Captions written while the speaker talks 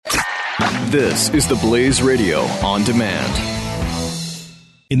This is the Blaze Radio on demand.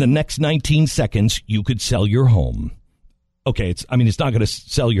 In the next 19 seconds, you could sell your home. Okay, it's not going to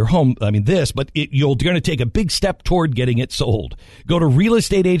sell your home, but you're going to take a big step toward getting it sold. Go to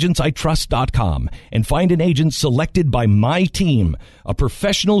realestateagentsitrust.com and find an agent selected by my team, a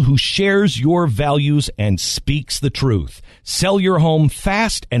professional who shares your values and speaks the truth. Sell your home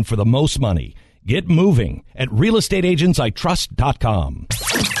fast and for the most money. Get moving at realestateagentsitrust.com.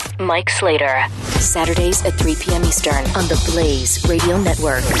 Mike Slater, Saturdays at 3 p.m. Eastern on the Blaze Radio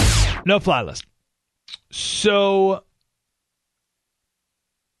Network. No-fly list. So,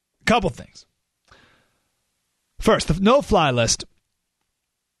 couple things. First, the no-fly list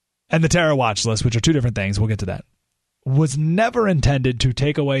and the terror watch list, which are two different things, we'll get to that, was never intended to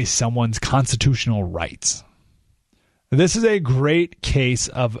take away someone's constitutional rights. This is a great case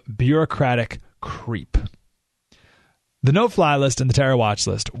of bureaucratic creep. The no-fly list and the terror watch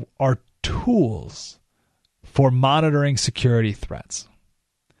list are tools for monitoring security threats.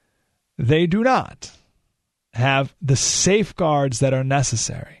 They do not have the safeguards that are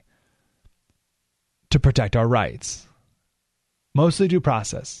necessary to protect our rights. Mostly due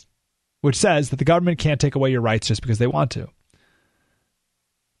process, which says that the government can't take away your rights just because they want to.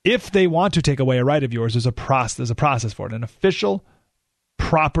 If they want to take away a right of yours, there's a process for it, an official,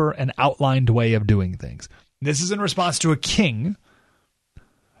 proper, and outlined way of doing things. This is in response to a king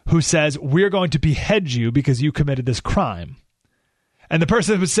who says, we're going to behead you because you committed this crime. And the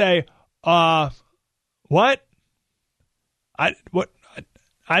person would say, what? I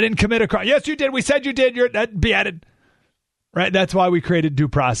didn't commit a crime. Yes, you did. We said you did. You're beheaded. Right? That's why we created due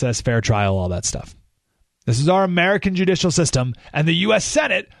process, fair trial, all that stuff. This is our American judicial system, and the U.S.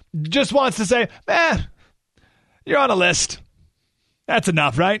 Senate just wants to say, you're on a list. That's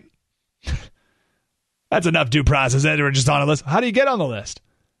enough, right? That's enough due process. We're just on a list. How do you get on the list?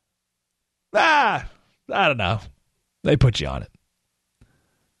 I don't know. They put you on it.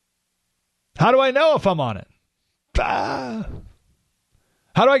 How do I know if I'm on it? How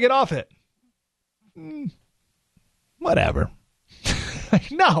do I get off it? Whatever.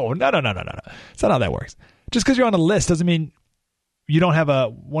 No. It's not how that works. Just because you're on a list doesn't mean you don't have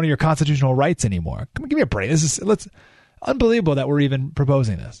one of your constitutional rights anymore. Come on, give me a break. It's unbelievable that we're even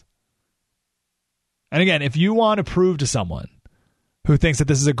proposing this. And again, if you want to prove to someone who thinks that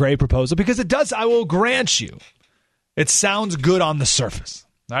this is a great proposal, because it does, I will grant you, it sounds good on the surface.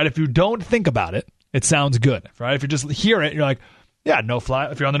 All right, if you don't think about it, it sounds good. Right? If you just hear it, you're like, yeah, no fly.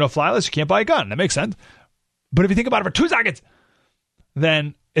 If you're on the no-fly list, you can't buy a gun. That makes sense. But if you think about it for 2 seconds,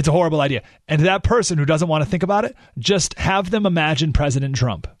 then it's a horrible idea. And to that person who doesn't want to think about it, just have them imagine President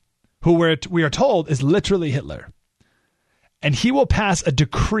Trump, who we are told is literally Hitler. And he will pass a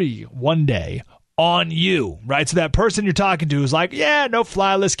decree one day on you, right? So that person you're talking to is like, yeah, no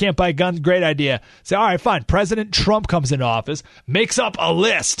fly list, can't buy guns, great idea. Say, all right, fine. President Trump comes into office, makes up a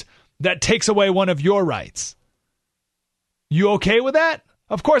list that takes away one of your rights. You okay with that?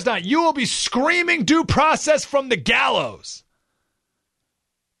 Of course not. You will be screaming due process from the gallows.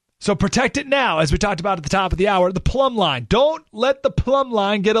 So protect it now, as we talked about at the top of the hour, the plumb line. Don't let the plumb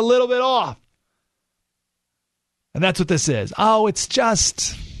line get a little bit off. And that's what this is. Oh, it's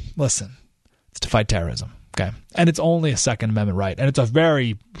just, listen, it's to fight terrorism, okay? And it's only a Second Amendment right, and it's a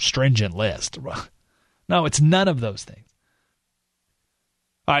very stringent list. No, it's none of those things.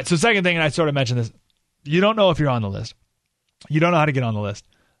 All right, so second thing, and I sort of mentioned this, you don't know if you're on the list. You don't know how to get on the list,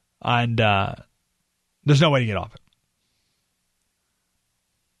 and there's no way to get off it.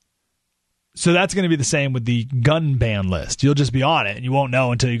 So that's going to be the same with the gun ban list. You'll just be on it, and you won't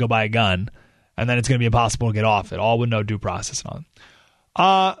know until you go buy a gun, and then it's going to be impossible to get off it, all with no due process on.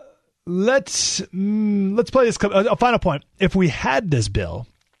 Let's play this clip. A final point. If we had this bill,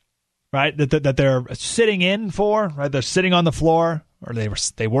 right, that they're sitting in for, right, they're sitting on the floor, or they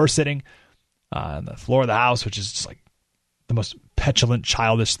were sitting on the floor of the House, which is just like the most petulant,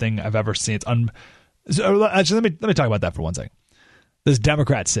 childish thing I've ever seen. So actually, let me talk about that for 1 second. This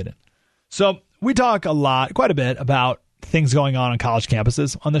Democrat sit-in. So we talk quite a bit about things going on college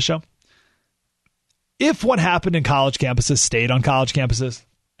campuses on this show. If what happened in college campuses stayed on college campuses,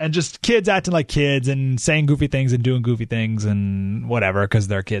 and just kids acting like kids and saying goofy things and doing goofy things and whatever because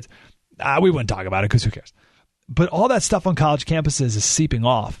they're kids, we wouldn't talk about it because who cares? But all that stuff on college campuses is seeping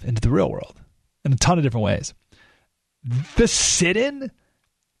off into the real world in a ton of different ways. The sit-in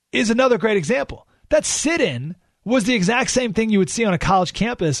is another great example. That sit-in was the exact same thing you would see on a college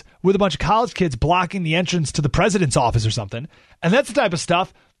campus with a bunch of college kids blocking the entrance to the president's office or something. And that's the type of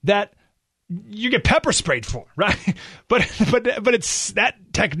stuff that you get pepper sprayed for, right? But it's that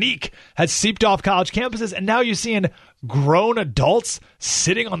technique has seeped off college campuses, and now you're seeing grown adults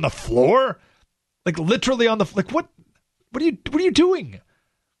sitting on the floor, like literally on the what are you doing?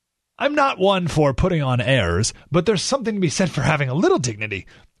 I'm not one for putting on airs, but there's something to be said for having a little dignity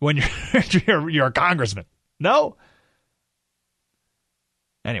when you're a congressman. No.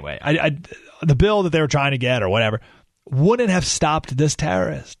 Anyway, the bill that they were trying to get or whatever wouldn't have stopped this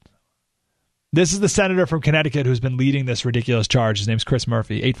terrorist. This is the senator from Connecticut who's been leading this ridiculous charge. His name's Chris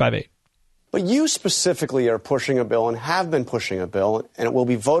Murphy, 858. But you specifically are pushing a bill and have been pushing a bill, and it will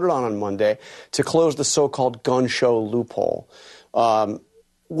be voted on Monday, to close the so-called gun show loophole.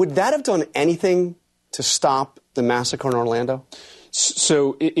 Would that have done anything to stop the massacre in Orlando?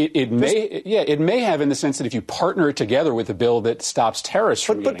 So it may have, in the sense that if you partner it together with a bill that stops terrorists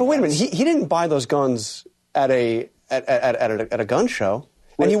from but wait a minute, he didn't buy those guns at a gun show.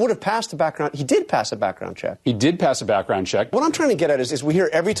 And he would have passed the background. He did pass a background check. He did pass a background check. What I'm trying to get at is we hear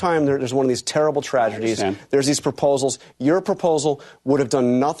every time there's one of these terrible tragedies, there's these proposals. Your proposal would have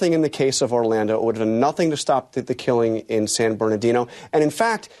done nothing in the case of Orlando. It would have done nothing to stop the killing in San Bernardino. And in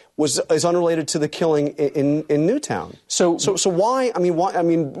fact, is unrelated to the killing in Newtown. So why?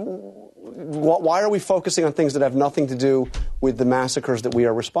 Why are we focusing on things that have nothing to do with the massacres that we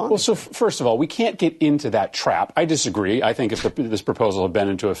are responding? Well, so first of all, we can't get into that trap. I disagree. I think if this proposal had been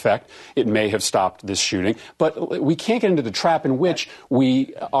into effect, it may have stopped this shooting. But we can't get into the trap in which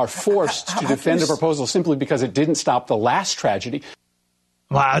we are forced to defend a proposal simply because it didn't stop the last tragedy.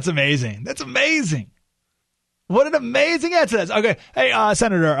 Wow, that's amazing. That's amazing. What an amazing answer that's. Okay, hey,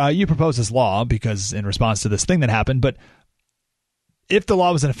 Senator, you proposed this law because in response to this thing that happened, but if the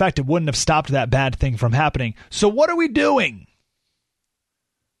law was in effect, it wouldn't have stopped that bad thing from happening. So what are we doing?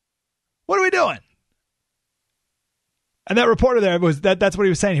 What are we doing? And that reporter there that's what he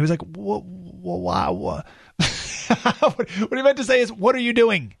was saying. He was like, wow. What he meant to say is, what are you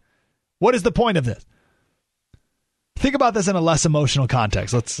doing? What is the point of this? Think about this in a less emotional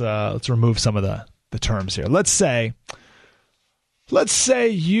context. Let's remove some of the terms here. Let's say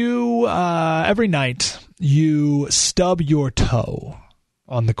you every night you stub your toe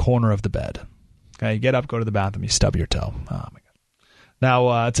on the corner of the bed. Okay, you get up, go to the bathroom, you stub your toe. Oh my god!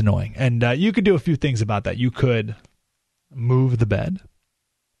 Now it's annoying, and you could do a few things about that. You could move the bed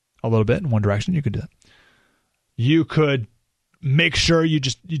a little bit in one direction. You could do that. You could make sure you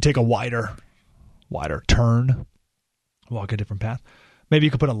take a wider turn, walk a different path. Maybe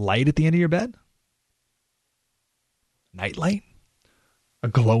you could put a light at the end of your bed, night light. A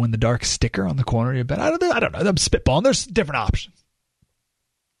glow-in-the-dark sticker on the corner of your bed. I don't know. I'm spitballing. There's different options.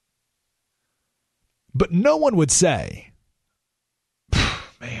 But no one would say,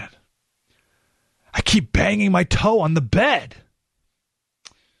 man, I keep banging my toe on the bed.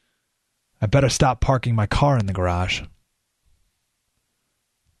 I better stop parking my car in the garage.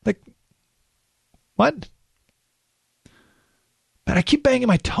 Like, what? Man, I keep banging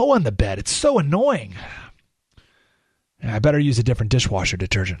my toe on the bed. It's so annoying. I better use a different dishwasher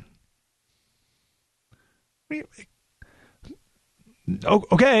detergent.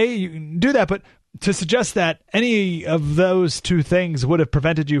 Okay, you can do that, but to suggest that any of those two things would have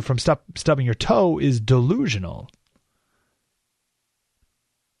prevented you from stubbing your toe is delusional.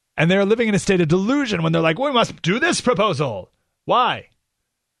 And they're living in a state of delusion when they're like, we must do this proposal. Why?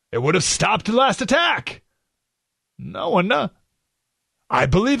 It would have stopped the last attack. No. I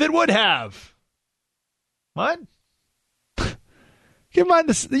believe it would have. What? Keep in mind,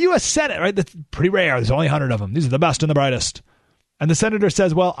 the U.S. Senate, right? That's pretty rare. There's only 100 of them. These are the best and the brightest. And the senator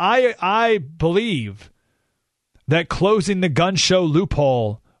says, well, I believe that closing the gun show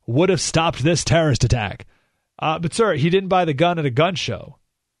loophole would have stopped this terrorist attack. But, sir, he didn't buy the gun at a gun show.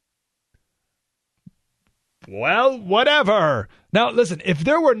 Well, whatever. Now, listen, if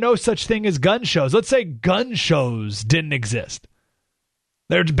there were no such thing as gun shows, let's say gun shows didn't exist.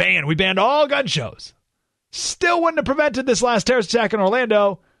 They're banned. We banned all gun shows. Still wouldn't have prevented this last terrorist attack in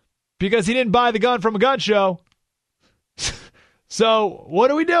Orlando because he didn't buy the gun from a gun show. So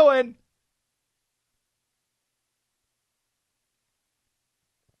what are we doing?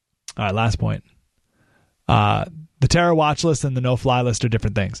 All right, last point. The terror watch list and the no-fly list are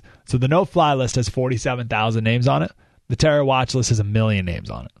different things. So the no-fly list has 47,000 names on it. The terror watch list has 1 million names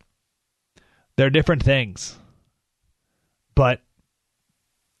on it. They're different things. But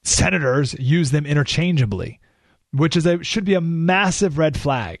senators use them interchangeably, which should be a massive red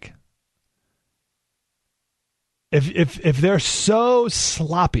flag. If they're so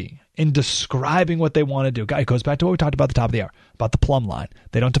sloppy in describing what they want to do, it goes back to what we talked about at the top of the hour, about the plumb line.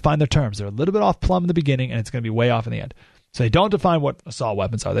 They don't define their terms. They're a little bit off plumb in the beginning, and it's going to be way off in the end. So they don't define what assault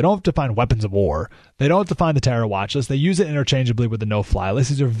weapons are. They don't define weapons of war. They don't define the terror watch list. They use it interchangeably with the no-fly list.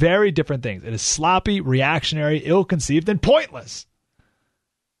 These are very different things. It is sloppy, reactionary, ill-conceived, and pointless.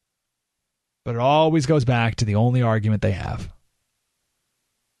 But it always goes back to the only argument they have.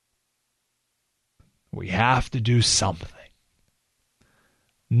 We have to do something.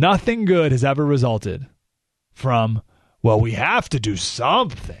 Nothing good has ever resulted from, well, we have to do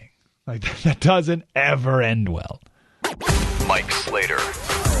something. Like, that doesn't ever end well. Mike Slater.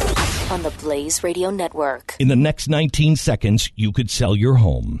 On the Blaze Radio Network. In the next 19 seconds, you could sell your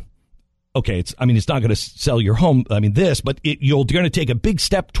home. Okay, it's not going to sell your home, but you're going to take a big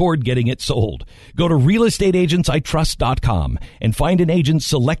step toward getting it sold. Go to realestateagentsitrust.com and find an agent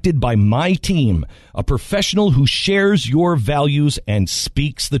selected by my team, a professional who shares your values and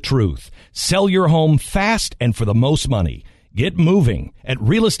speaks the truth. Sell your home fast and for the most money. Get moving at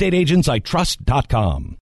realestateagentsitrust.com.